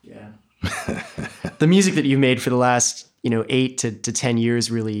here. Yeah. The music that you've made for the last, 8 to 10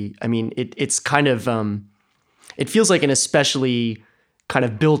 years, really, I mean, it's kind of, it feels like an especially kind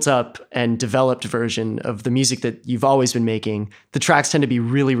of built up and developed version of the music that you've always been making. The tracks tend to be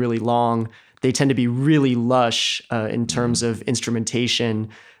really, really long. They tend to be really lush in terms of instrumentation.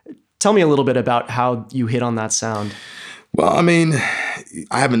 Tell me a little bit about how you hit on that sound. Well, I mean,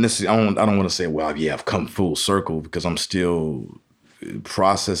 I haven't necessarily, I don't want to say, well, yeah, I've come full circle because I'm still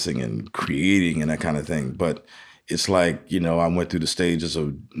processing and creating and that kind of thing. But it's like, I went through the stages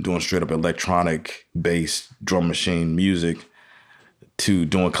of doing straight up electronic based drum machine music to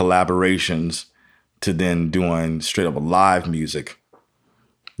doing collaborations to then doing straight up live music,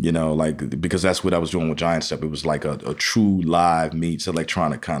 because that's what I was doing with Giant Step. It was like a true live meets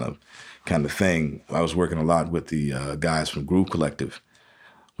electronic kind of thing. I was working a lot with the guys from Groove Collective,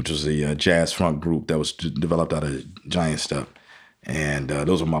 which was a jazz funk group that was developed out of Giant Step. And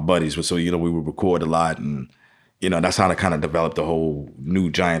those were my buddies. So, we would record a lot, and, that's how I kind of developed the whole new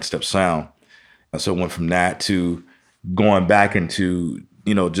Giant Step sound. And so it went from that to going back into,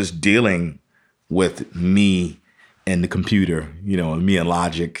 just dealing with me and the computer, me and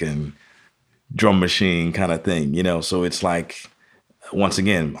Logic and drum machine kind of thing, So it's like, once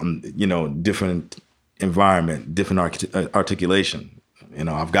again, different environment, different articulation.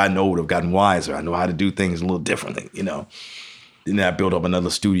 I've gotten older, I've gotten wiser. I know how to do things a little differently, Then I built up another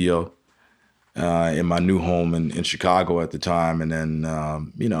studio in my new home in Chicago at the time. And then,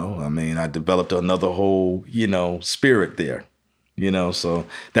 I developed another whole, spirit there, so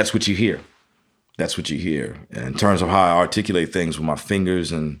that's what you hear. That's what you hear. And in terms of how I articulate things with my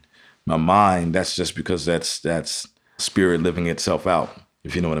fingers and my mind, that's just because that's spirit living itself out,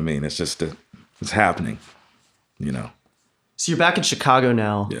 if you know what I mean. It's just, it's happening, So you're back in Chicago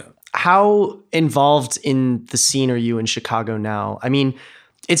now. Yeah. How involved in the scene are you in Chicago now? I mean,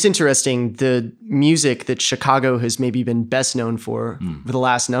 it's interesting. The music that Chicago has maybe been best known for the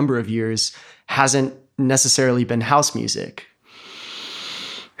last number of years hasn't necessarily been house music.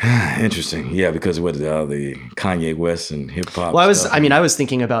 Interesting. Yeah, because what the Kanye West and hip hop. Well, stuff. I was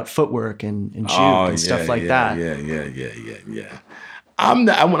thinking about footwork and juke and stuff like that. Yeah. I'm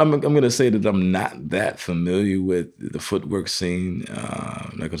going to say that I'm not that familiar with the footwork scene.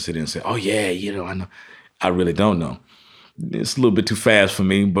 I'm not going to sit there and say, oh yeah, I know. I really don't know. It's a little bit too fast for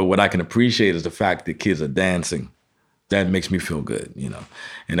me, but what I can appreciate is the fact that kids are dancing. That makes me feel good,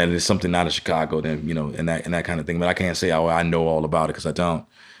 and that is something out of Chicago, then, and that kind of thing. But I can't say, oh, I know all about it, because I don't.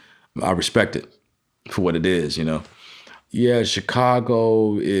 I respect it for what it is, Yeah,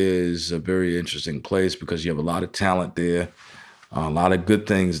 Chicago is a very interesting place because you have a lot of talent there, a lot of good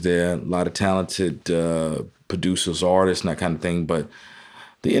things there, a lot of talented producers, artists, and that kind of thing. But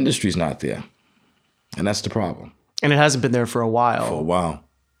the industry's not there, and that's the problem. And it hasn't been there for a while. For a while.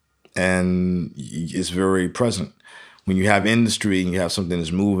 And it's very present. When you have industry and you have something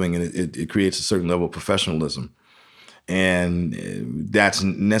that's moving, and it creates a certain level of professionalism. And that's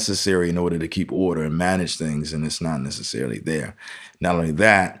necessary in order to keep order and manage things, and it's not necessarily there. Not only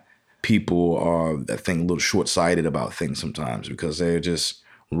that, people are, I think, a little short-sighted about things sometimes because they're just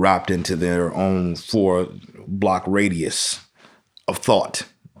wrapped into their own 4-block radius of thought.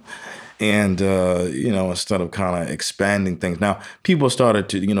 And, instead of kind of expanding things. Now, people started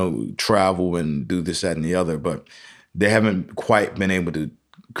to, travel and do this, that, and the other, but they haven't quite been able to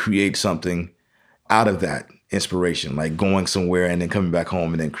create something out of that inspiration, like going somewhere and then coming back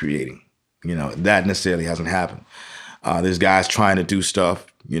home and then creating. That necessarily hasn't happened. There's guys trying to do stuff,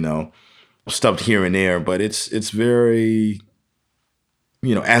 stuff here and there, but it's very,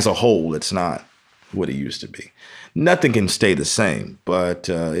 as a whole, it's not what it used to be. Nothing can stay the same, but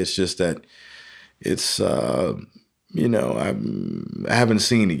it's just that it's, I haven't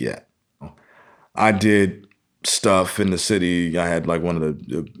seen it yet. I did stuff in the city. I had like one of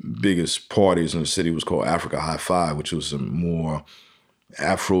the biggest parties in the city was called Africa High Five, which was a more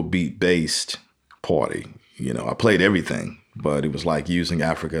Afrobeat based party. I played everything, but it was like using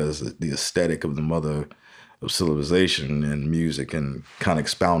Africa as the aesthetic of the mother of civilization and music, and kind of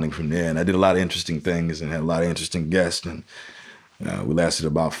expounding from there. And I did a lot of interesting things and had a lot of interesting guests, and we lasted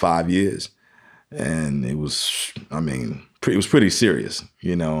about 5 years. And it was, it was pretty serious,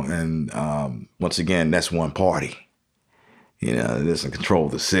 and once again, that's one party, it doesn't control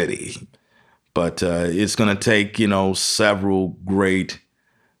the city, but it's going to take, several great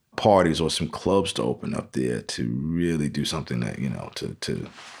parties or some clubs to open up there to really do something that, to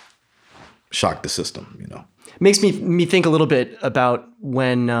shock the system, Makes me think a little bit about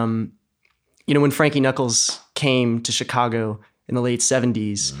when, when Frankie Knuckles came to Chicago in the late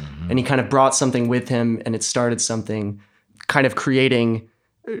 70s, and he kind of brought something with him, and it started something, kind of creating,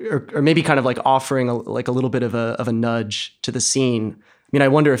 or maybe kind of like offering a little bit of a nudge to the scene. I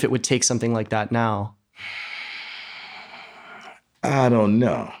wonder if it would take something like that now. I don't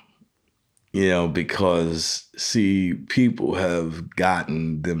know, because see, people have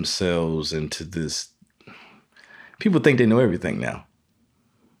gotten themselves into this. People think they know everything now,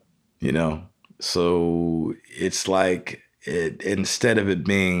 so it's like, instead of it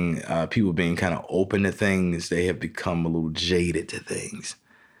being people being kind of open to things, they have become a little jaded to things.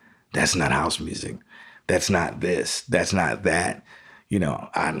 That's not house music. That's not this. That's not that.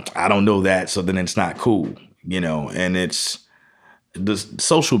 I don't know that, so then it's not cool. And it's the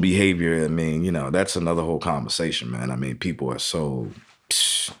social behavior. That's another whole conversation, man. People are so,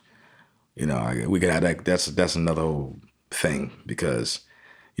 we could have that. That's another whole thing, because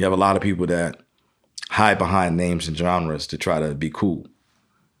you have a lot of people that hide behind names and genres to try to be cool.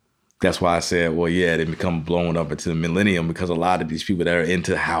 That's why I said, well, yeah, they become blown up into the millennium, because a lot of these people that are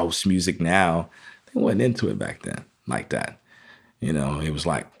into house music now, they weren't into it back then like that. It was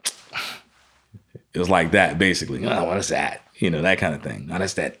like that, basically. Oh, what is that? That kind of thing. Oh,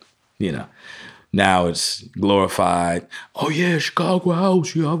 that's that, Now it's glorified. Oh, yeah, Chicago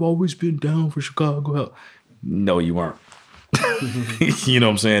house. Yeah, I've always been down for Chicago house. No, you weren't. You know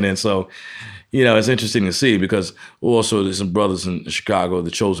what I'm saying? And so, it's interesting to see, because also there's some brothers in Chicago,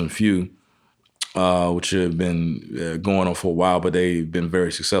 the Chosen Few, which have been going on for a while, but they've been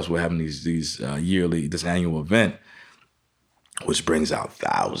very successful having this annual event, which brings out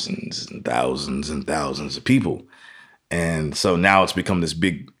thousands and thousands and thousands of people. And so now it's become this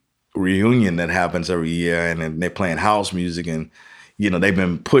big reunion that happens every year, and they're playing house music, and they've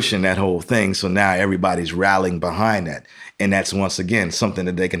been pushing that whole thing. So now everybody's rallying behind that. And that's, once again, something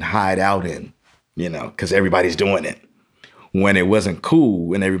that they can hide out in, because everybody's doing it. when it wasn't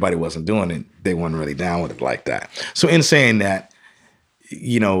cool and everybody wasn't doing it, they weren't really down with it like that. So in saying that,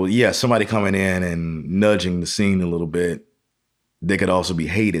 somebody coming in and nudging the scene a little bit, they could also be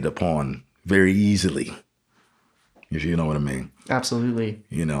hated upon very easily, if you know what I mean. Absolutely.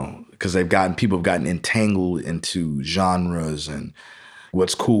 Because people have gotten entangled into genres and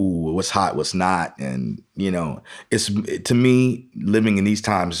what's cool, what's hot, what's not. And, to me, living in these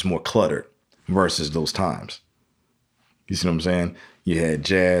times is more cluttered versus those times. You see what I'm saying? You had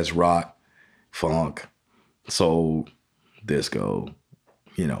jazz, rock, funk, soul, disco,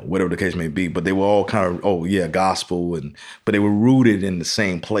 whatever the case may be. But they were all kind of, gospel. But they were rooted in the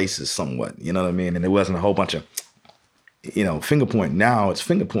same places somewhat. You know what I mean? And there wasn't a whole bunch of, finger pointing. Now it's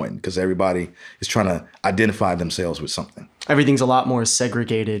finger pointing because everybody is trying to identify themselves with something. Everything's a lot more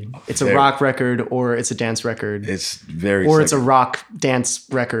segregated. It's a rock record or it's a dance record. It's very it's a rock dance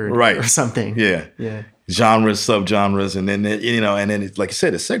record or something. Yeah. Yeah. Genres, subgenres, and then it's, like I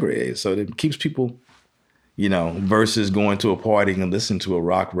said, it's segregated. So it keeps people, versus going to a party and listening to a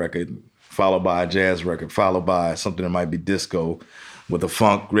rock record, followed by a jazz record, followed by something that might be disco with a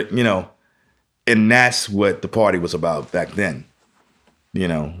funk, and that's what the party was about back then,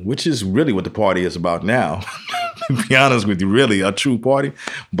 which is really what the party is about now. To be honest with you, really a true party.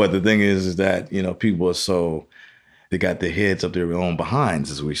 But the thing is that, people are they got their heads up their own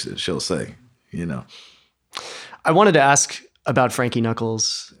behinds, as we shall say, I wanted to ask about Frankie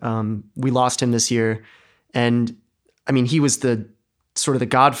Knuckles. We lost him this year. And I mean, he was the sort of the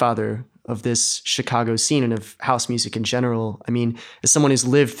godfather of this Chicago scene and of house music in general. I mean, as someone who's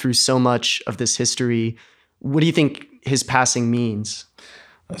lived through so much of this history, what do you think his passing means?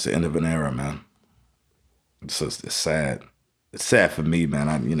 That's the end of an era, man. It's sad. It's sad for me,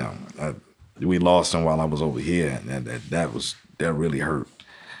 man. We lost him while I was over here, and that really hurt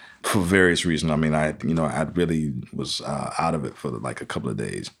for various reasons. I mean, I really was out of it for like a couple of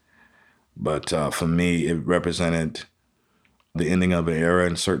days, but for me, it represented the ending of an era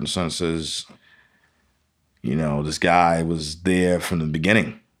in certain senses. This guy was there from the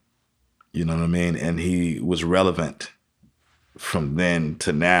beginning. You know what I mean? And he was relevant from then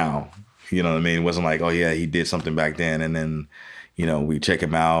to now. You know what I mean? It wasn't like, oh yeah, he did something back then, and then, we check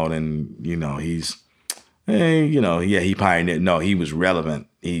him out, and he's, he pioneered. No, he was relevant.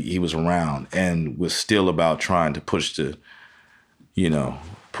 He was around, and was still about trying to push the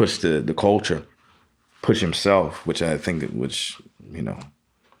culture, push himself, which I think,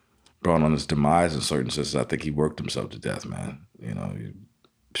 brought on his demise in certain senses. I think he worked himself to death, man.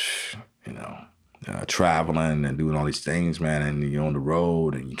 Traveling and doing all these things, man, and you're on the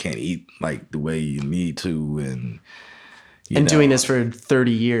road and you can't eat like the way you need to, and doing this for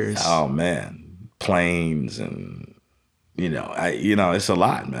 30 years. Oh man, planes and it's a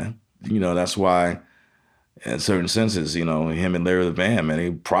lot, man. That's why, in certain senses, him and Larry Levan, man,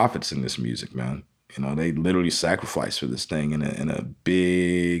 they prophets in this music, man. They literally sacrificed for this thing in a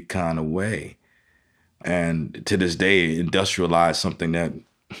big kind of way, and to this day, industrialized something that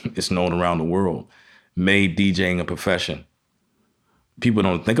is known around the world, made DJing a profession. People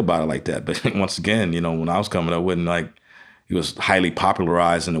don't think about it like that, but once again, when I was coming up, it was highly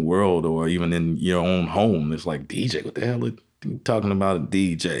popularized in the world or even in your own home. It's like, DJ, what the hell are you talking about? A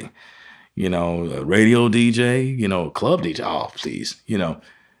DJ, a radio DJ, a club DJ. Oh, please,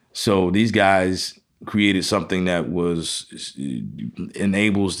 So these guys created something that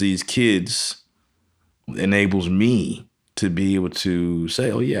enables these kids, enables me to be able to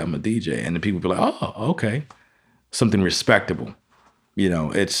say, oh yeah, I'm a DJ. And the people be like, oh, okay. Something respectable. I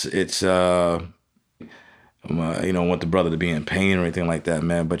don't want the brother to be in pain or anything like that,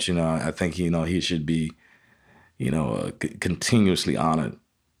 man. But, I think, he should be, continuously honored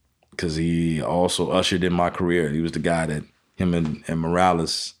because he also ushered in my career. He was the guy that him and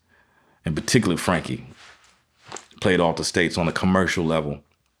Morales, and particularly Frankie, played off the states on a commercial level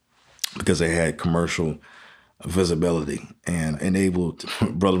because they had commercial visibility and enabled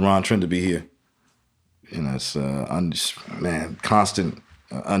Brother Ron Trent to be here. It's constant,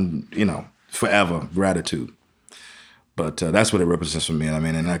 forever gratitude. But that's what it represents for me. I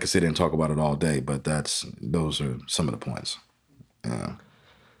mean, and I could sit here and talk about it all day, but those are some of the points. Yeah.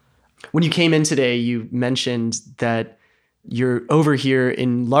 When you came in today, you mentioned that you're over here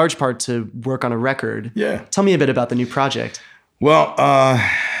in large part to work on a record. Yeah. Tell me a bit about the new project. Well,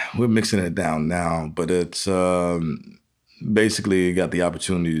 we're mixing it down now, but it's basically got the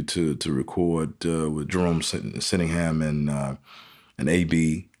opportunity to record with Jerome Sinningham and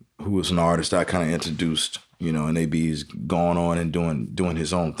AB, who was an artist I kind of introduced, and AB's gone on and doing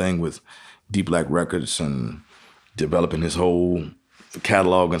his own thing with Deep Black Records and developing his whole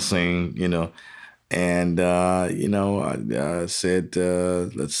catalog and scene, And, I said,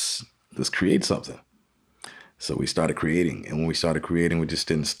 let's create something. So we started creating. And when we started creating, we just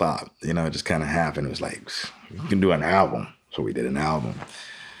didn't stop. It just kind of happened. It was like, we can do an album. So we did an album.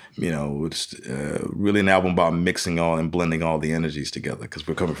 It's really an album about mixing all and blending all the energies together because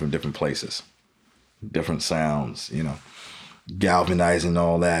we're coming from different places, different sounds, galvanizing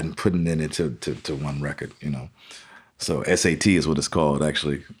all that and putting it into one record, So SAT is what it's called,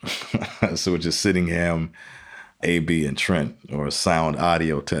 actually. So it's just Sittingham, AB, and Trent, or a sound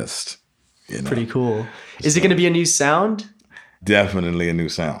audio test. Pretty cool. Is it going to be a new sound? Definitely a new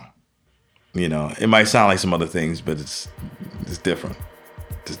sound. It might sound like some other things, but it's different.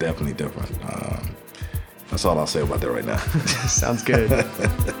 It's definitely different. That's all I'll say about that right now. Sounds good.